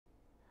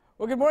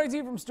Well, good morning to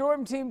you from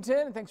Storm Team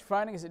 10, and thanks for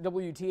finding us at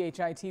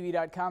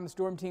WTHI-TV.com, the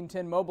Storm Team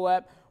 10 mobile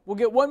app. We'll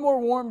get one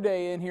more warm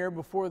day in here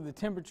before the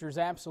temperatures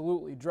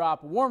absolutely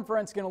drop. A warm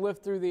front's going to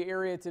lift through the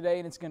area today,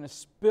 and it's going to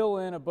spill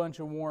in a bunch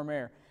of warm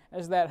air.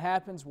 As that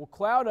happens, we'll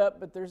cloud up,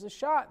 but there's a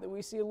shot that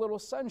we see a little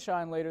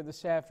sunshine later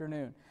this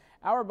afternoon.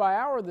 Hour by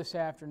hour this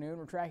afternoon,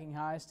 we're tracking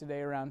highs today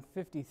around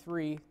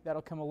 53.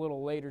 That'll come a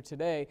little later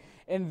today.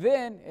 And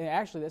then,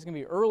 actually that's going to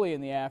be early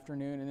in the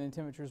afternoon, and then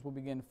temperatures will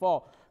begin to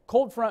fall.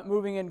 Cold front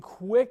moving in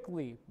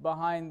quickly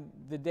behind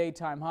the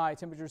daytime high.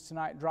 Temperatures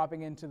tonight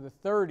dropping into the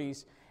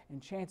 30s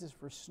and chances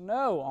for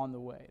snow on the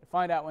way. To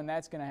find out when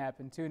that's going to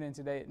happen, tune in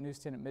today at News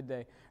 10 at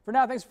midday. For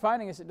now, thanks for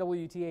finding us at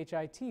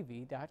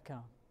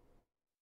WTHI-TV.com.